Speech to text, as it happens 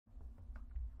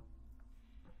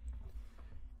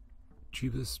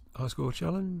YouTuber's High Score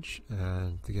Challenge,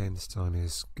 and the game this time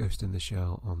is Ghost in the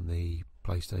Shell on the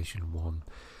PlayStation 1.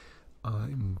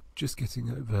 I'm just getting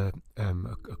over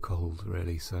a cold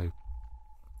really, so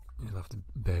you'll have to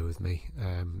bear with me.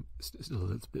 Still a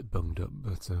little bit bunged up,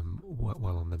 but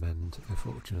well on the mend,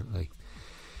 fortunately.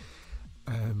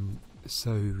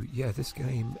 So yeah, this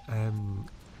game,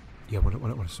 yeah,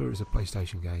 when I saw it as a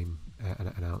PlayStation game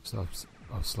announced, I was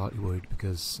slightly worried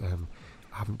because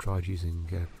I haven't tried using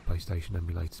PlayStation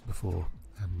emulators before,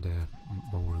 and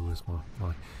my worry was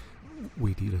my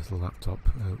weedy little laptop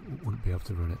wouldn't be able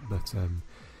to run it, but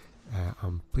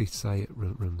I'm pleased to say it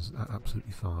runs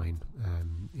absolutely fine,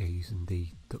 yeah, using the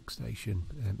DuckStation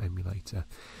emulator.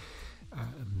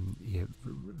 Yeah,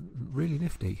 really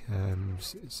nifty.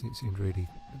 It seemed really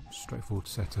straightforward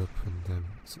to set up, and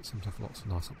seems to have lots of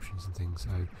nice options and things,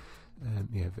 so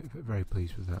yeah, very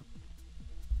pleased with that.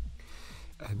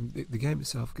 The game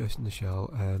itself, Ghost in the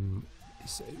Shell,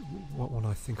 is one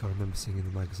I think I remember seeing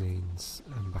in the magazines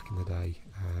back in the day.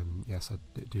 Yes, I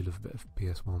do love a bit of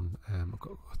PS1. I've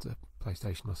got a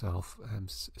PlayStation myself,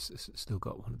 still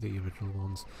got one of the original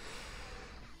ones.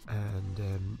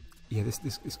 And yeah, this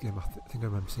game, I think I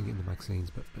remember seeing it in the magazines,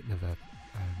 but never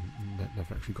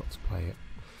actually got to play it.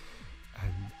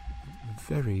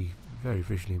 Very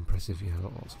visually impressive. You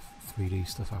know, lots of 3D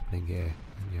stuff happening here,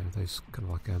 and you know, those kind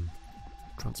of like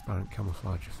transparent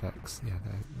camouflage effects, yeah,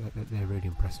 they're really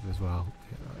impressive as well,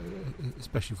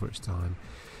 especially for its time.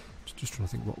 Just trying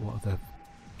to think what other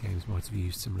games might have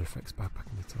used similar effects back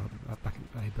in the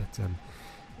day, but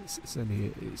certainly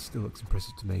it still looks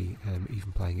impressive to me,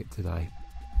 even playing it today.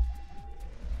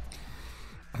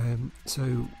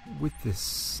 So with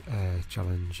this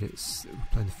challenge, we're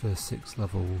playing the first 6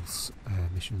 levels,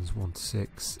 missions 1 to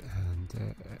 6,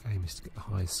 and aim is to get the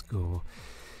highest score.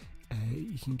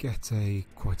 You can get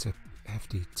quite a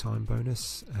hefty time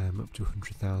bonus, up to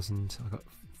 100,000. I got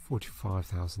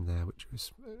 45,000 there, which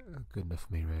was good enough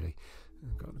for me really.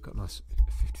 Got a nice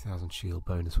 50,000 shield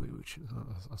bonus, which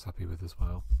I was happy with as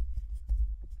well.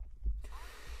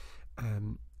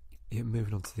 Yeah,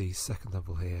 moving on to the second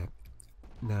level here.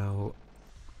 Now,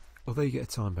 although you get a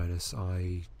time bonus,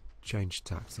 I changed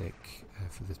tactic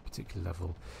for this particular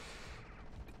level.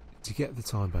 To get the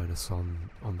time bonus on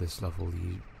this level,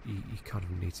 you kind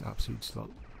of need to absolutely just like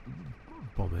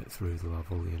bomb it through the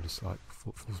level. You know, just like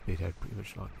full speed ahead, pretty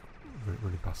much like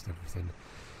running past everything.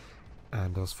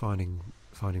 And I was finding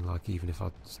like even if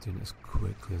I was doing it as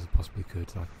quickly as I possibly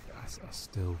could, like it's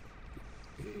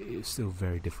still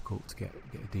very difficult to get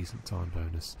a decent time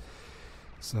bonus.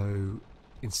 So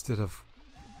instead of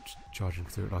charging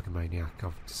through it like a maniac,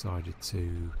 I've decided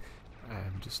to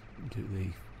just do the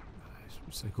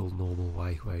so-called normal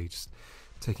way, where you're just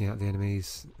taking out the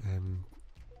enemies,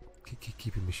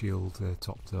 keeping my shield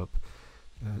topped up,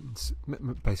 and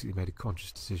basically made a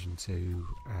conscious decision to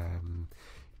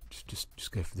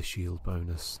just go for the shield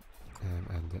bonus,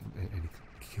 and any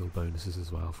kill bonuses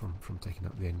as well from taking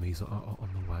out the enemies on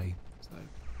the way. So,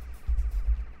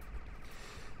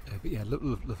 but yeah,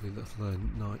 lovely little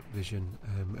night vision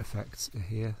effects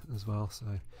here as well. So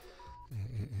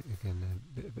again,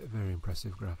 very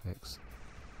impressive graphics.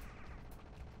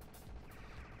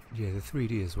 Yeah, the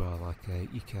 3D as well. Like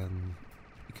you can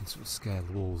sort of scale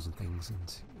the walls and things,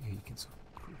 and you can sort of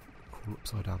crawl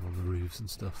upside down on the roofs and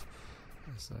stuff.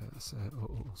 So that's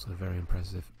also very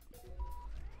impressive.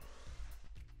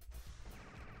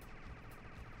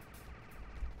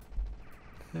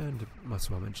 And might as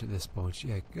well mention at this point,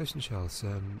 yeah, Ghost in the Shell is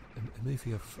a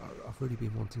movie I've really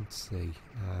been wanting to see.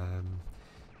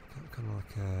 Kind of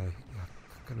like, yeah,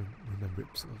 I kind of remember it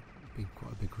sort of being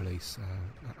quite a big release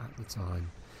at the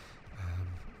time.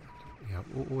 Yeah,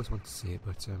 always wanted to see it,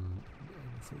 but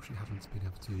unfortunately haven't been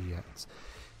able to yet.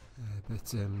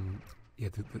 But yeah,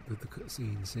 the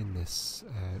cutscenes in this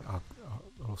are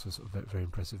also sort of very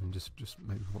impressive, and just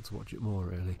make me want to watch it more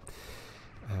really.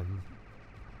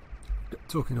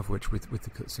 Talking of which, with the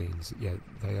cutscenes, yeah,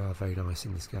 they are very nice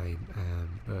in this game,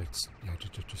 but yeah,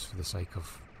 just for the sake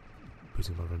of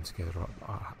putting my run together,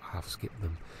 I have skipped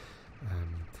them.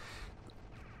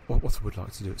 What I would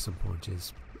like to do at some point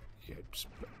is, yeah, just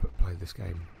play this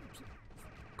game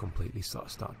completely, start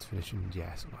to finish, and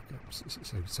yeah, sort of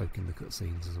like soak in the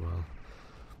cutscenes as well.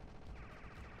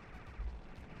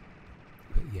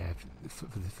 But yeah,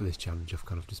 for this challenge, I've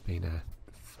kind of just been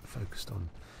focused on,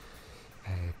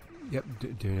 yep,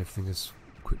 doing everything as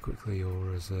quickly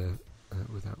or as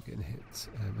without getting hit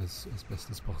as best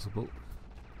as possible.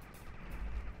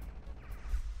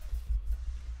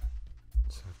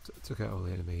 So I took out all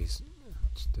the enemies,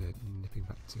 just nipping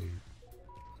back to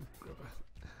grab a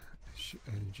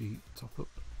energy top up.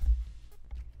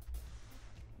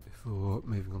 before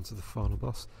moving on to the final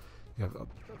boss. Yeah,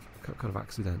 I've kind of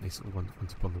accidentally sort of went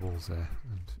up on the walls there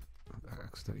and I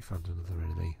accidentally found another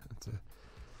enemy.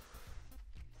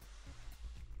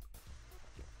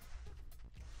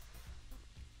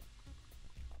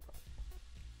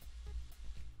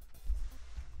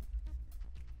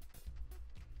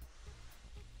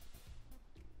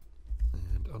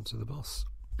 And onto the boss.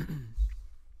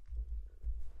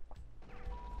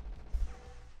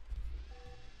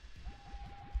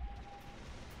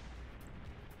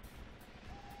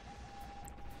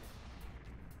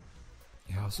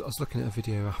 Yeah, I was looking at a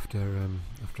video after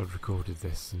I'd recorded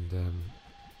this, and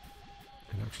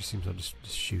it actually seems like just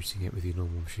shooting it with your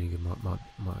normal machine gun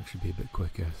might actually be a bit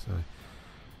quicker. So,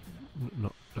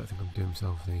 don't think I'm doing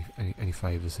myself any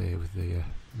favours here with the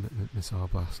missile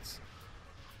blasts.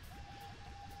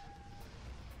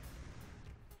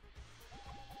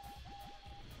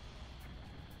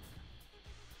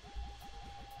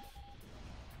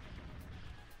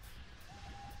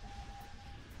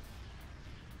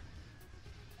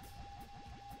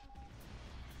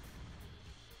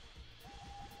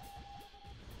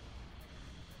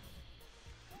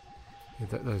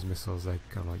 Yeah, those missiles, they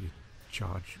kind of like you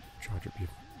charge up, you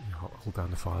hold down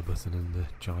the fire button and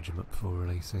charge them up before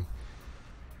releasing.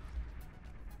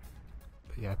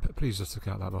 But yeah, please just took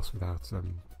out that boss without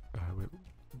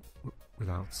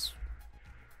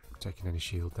taking any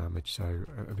shield damage. So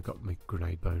I got my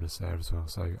grenade bonus there as well.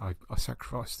 So I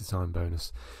sacrificed the time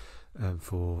bonus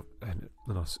for a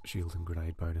nice shield and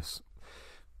grenade bonus.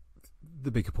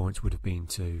 The bigger points would have been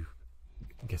to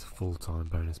get a full time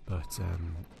bonus, but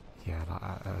yeah,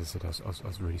 as I said, I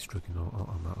was really struggling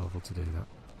on that level to do that.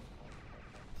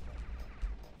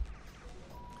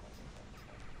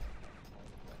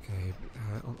 Okay,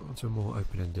 onto a more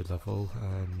open-ended level.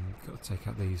 Got to take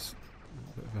out these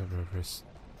various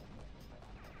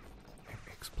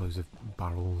explosive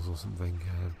barrels or something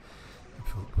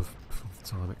before the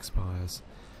time expires.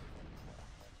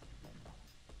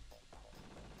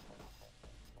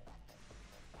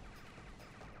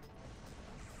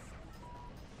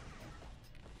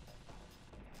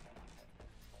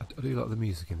 I do like the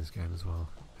music in this game as well.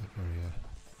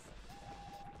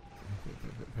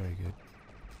 Very good.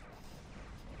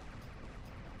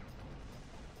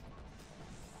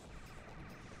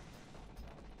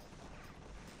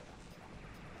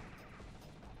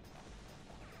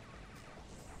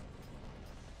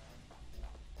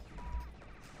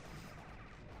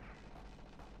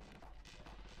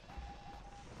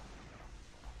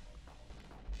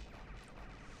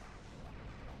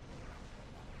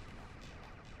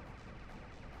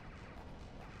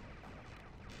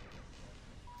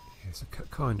 So I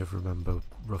kind of remember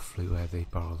roughly where the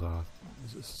barrels are.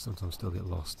 Sometimes still get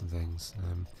lost and things.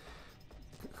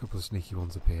 A couple of sneaky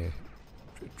ones appear.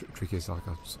 Trick is like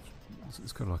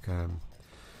it's kind of like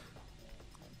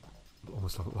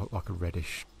almost like a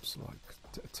reddish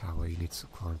tower. You need to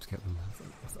climb to get them.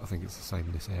 I think it's the same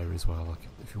in this area as well. Like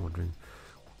if you're wondering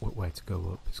where to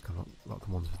go up, it's kind of like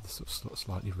the ones with the sort of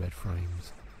slightly red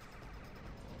frames.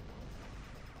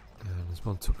 And there's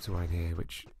one tucked away in here,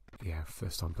 which, yeah,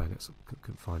 first time playing it, so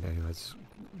couldn't find it anyway. It's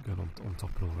going on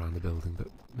top and all around the building, but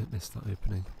missed that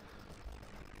opening.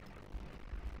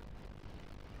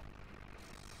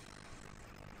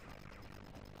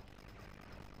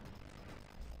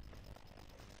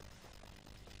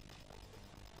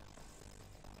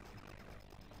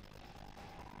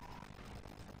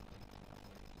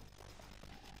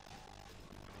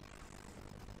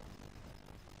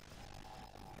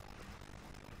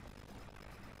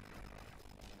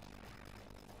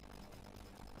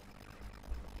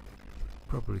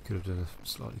 Probably could have done a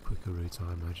slightly quicker route,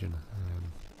 I imagine.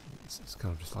 It's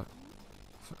kind of just like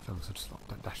films are just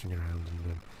like dashing around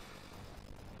and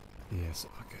yes,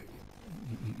 like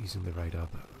using the radar.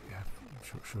 But yeah,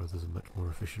 I'm sure there's a much more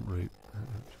efficient route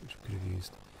which we could have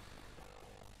used.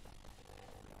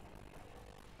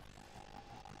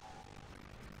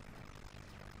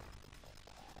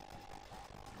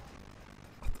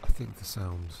 I think the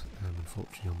sound,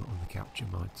 unfortunately, on the capture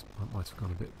might have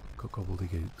gone a bit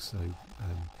gobbledygook. So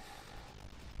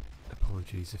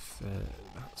apologies if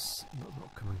that's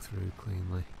not coming through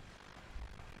cleanly.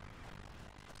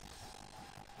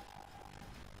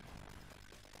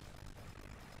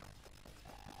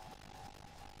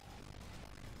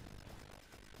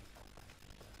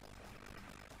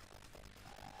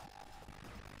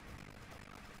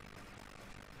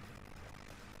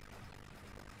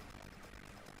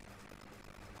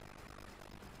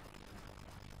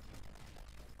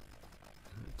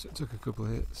 Took a couple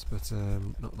of hits, but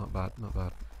not bad.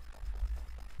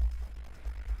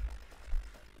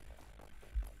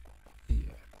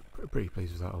 Yeah, pretty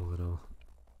pleased with that all in all.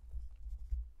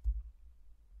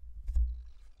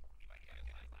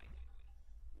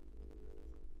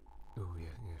 Oh yeah.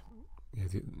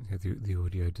 The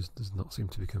audio does not seem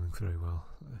to be coming through well.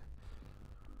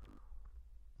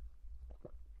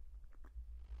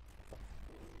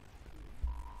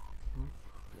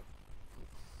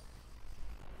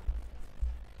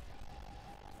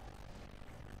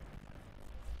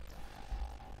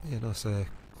 Yeah, nice kind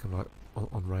of like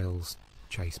on rails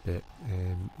chase bit.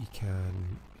 You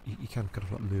can kind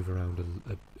of like move around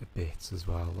a bit as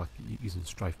well, like using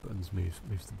strafe buttons moves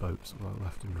the boat sort of like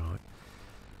left and right.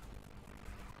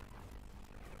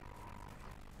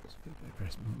 There's a bit of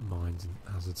various mines and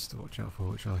hazards to watch out for,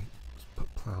 which I just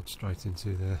ploughed straight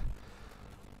into there.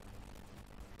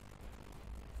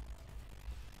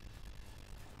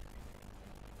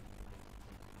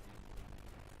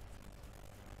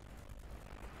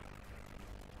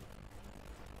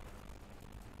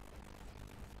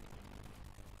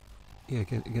 Yeah,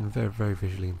 again, very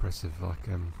visually impressive. Like,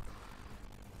 I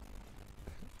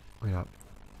mean, I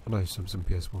know some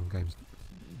PS1 games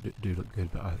do look good,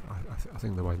 but I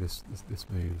think the way this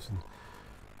moves and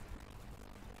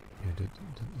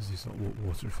there's these sort of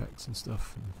water effects and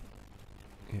stuff, and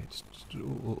yeah, it just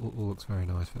all looks very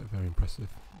nice, very impressive,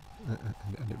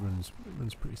 and it runs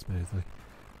pretty smoothly.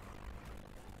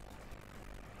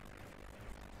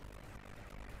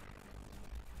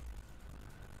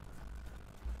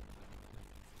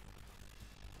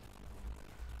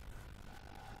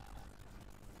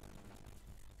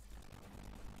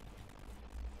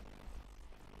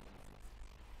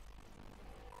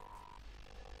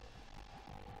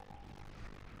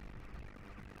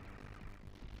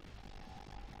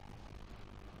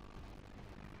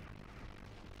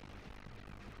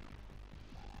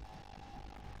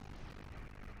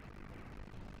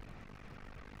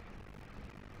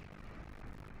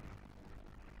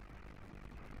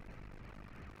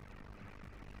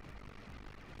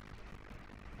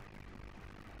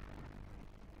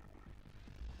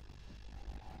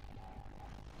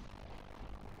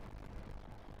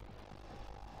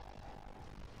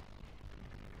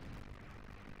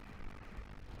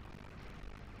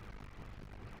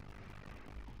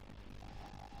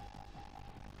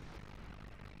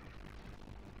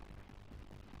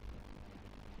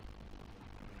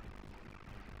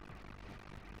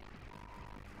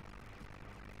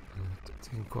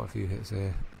 Taking quite a few hits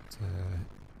here.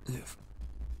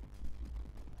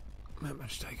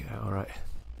 Managed to take it out alright.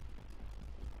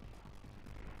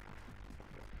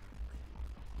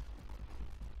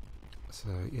 So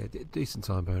yeah, decent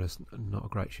time bonus, not a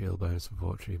great shield bonus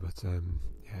unfortunately, but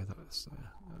yeah, that's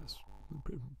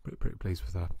pretty pleased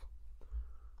with that.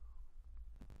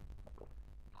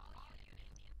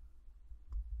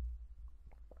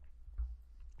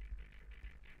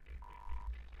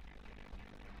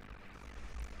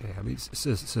 Yeah, I mean,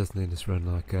 certainly in this run,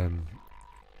 like, yeah,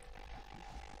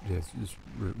 there's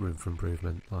room for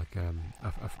improvement. Like,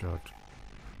 after I'd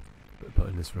put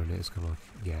in this run, it's kind of like,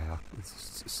 yeah,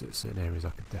 certain areas I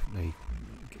could definitely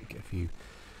get a few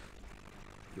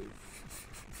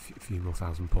more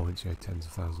thousand points, tens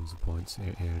of thousands of points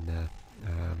here and there.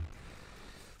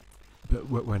 But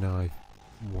when I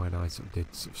sort of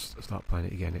did sort of start playing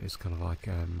it again, it was kind of like,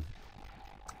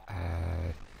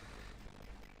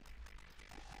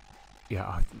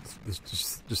 yeah, there's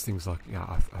just things like, yeah,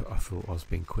 I thought I was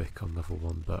being quick on level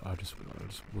 1, but I just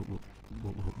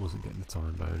wasn't getting the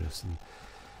time bonus, and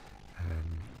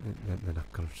then I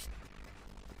kind of just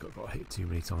got hit too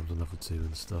many times on level 2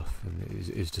 and stuff, and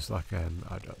it's just like,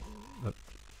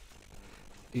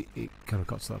 it kind of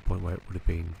got to that point where it would have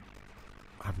been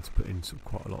having to put in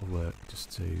quite a lot of work just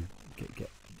to get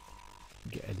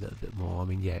a little bit more. I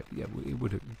mean, yeah, it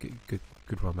would have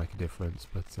could well make a difference,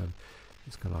 but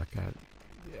it's kind of like,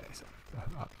 yeah,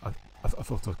 I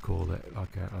thought I'd call it,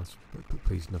 like, I was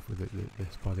pleased enough with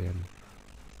this by the end.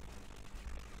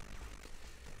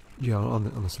 Yeah,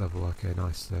 on this level, like a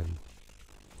nice,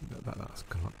 that's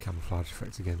kind of like camouflage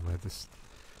effect again, where this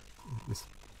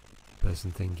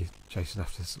person thing you're chasing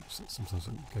after sometimes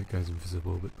goes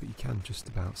invisible, but you can just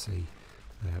about see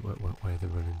where they're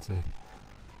running to.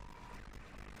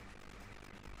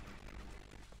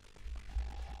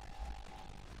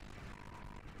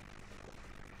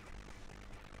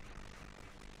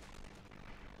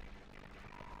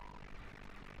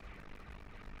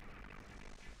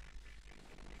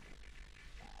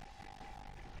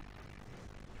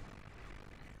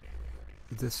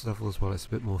 This level as well, it's a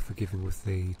bit more forgiving with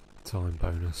the time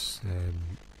bonus.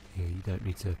 Yeah, you don't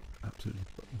need to absolutely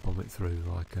bomb it through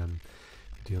like you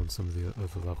do on some of the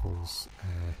other levels.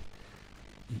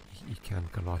 you can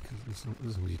kind of like, as long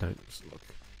as you don't, like,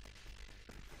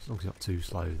 as long as you're not too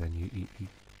slow, then you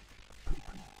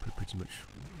pretty much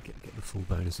get the full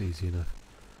bonus easy enough.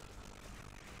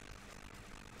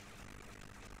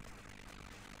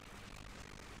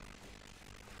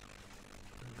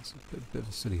 It's a bit of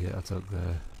a silly hit I took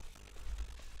there.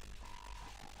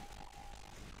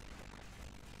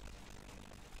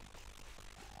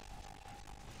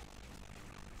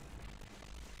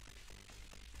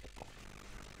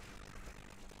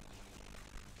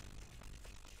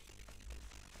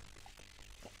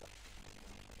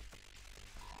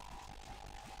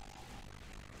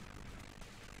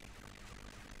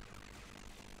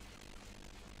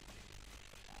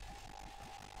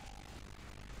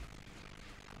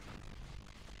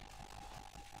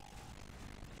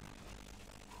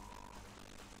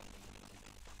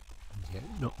 Yeah,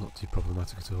 not too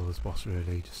problematic at all, this boss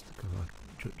really, just kind of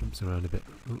like jumps around a bit.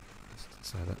 Ooh,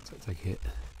 so that's take a hit.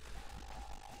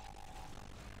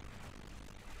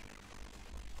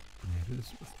 Yeah,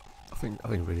 but I think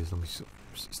really as long as you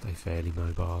sort of stay fairly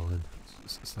mobile and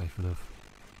safe enough,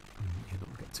 and you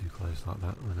not get too close like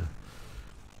that when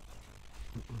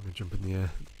I jump in the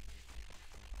air.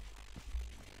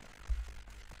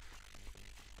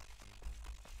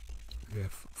 Yeah,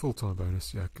 full-time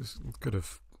bonus, yeah, because could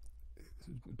have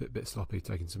a bit sloppy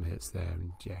taking some hits there,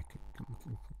 and yeah,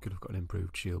 could have got an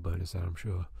improved shield bonus there, I'm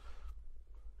sure.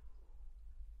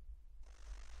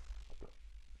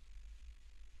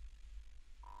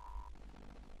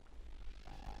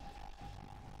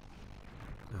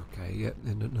 Okay, yeah,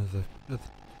 and another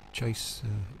chase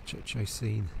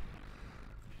scene.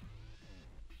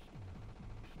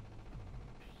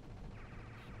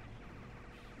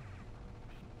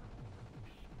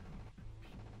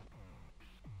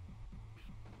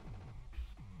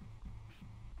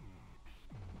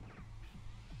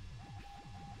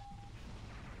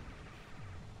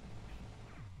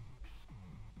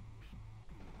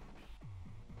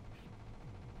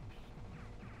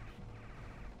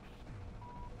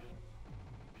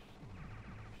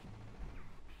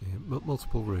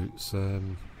 Multiple routes. I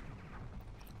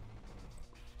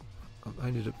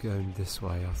ended up going this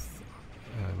way.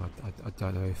 I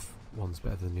don't know if one's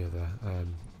better than the other.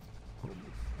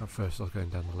 At first I was going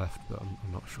down the left, but I'm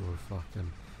not sure if I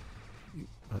can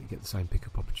get the same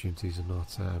pickup opportunities or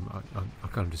not. I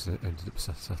kind of just ended up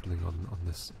settling on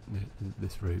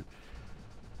this route.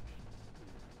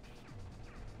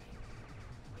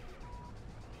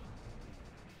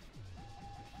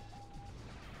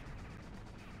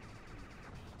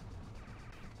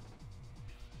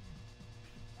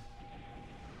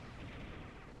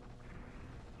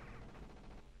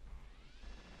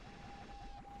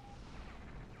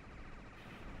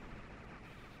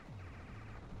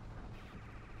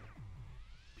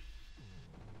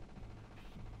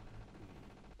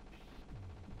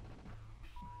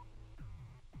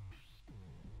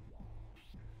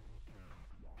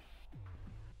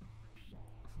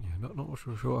 Not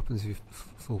sure what happens if you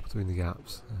fall between the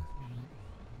gaps.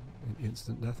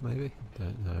 Instant death, maybe?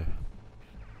 Don't know.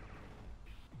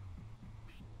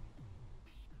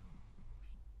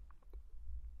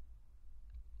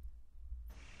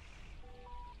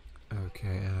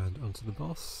 Okay, and onto the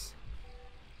boss.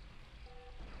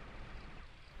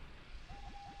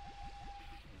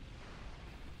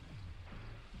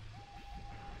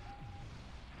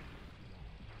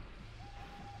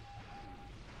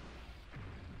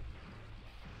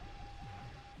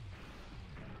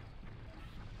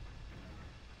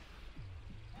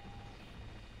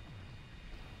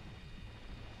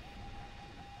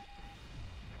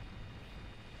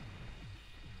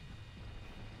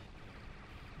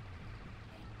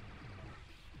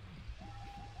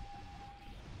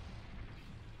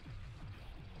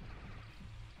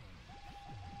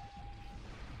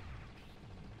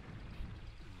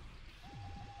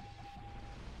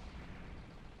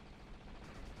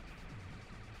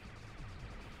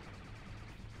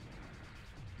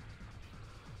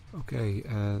 Okay,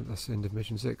 that's the end of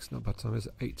mission 6. Not bad time, is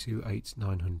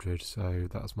 828,900. So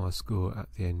that's my score at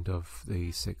the end of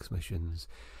the 6 missions.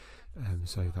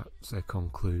 So that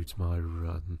concludes my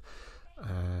run. I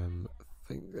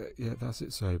think yeah, that's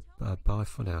it. So bye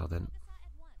for now then.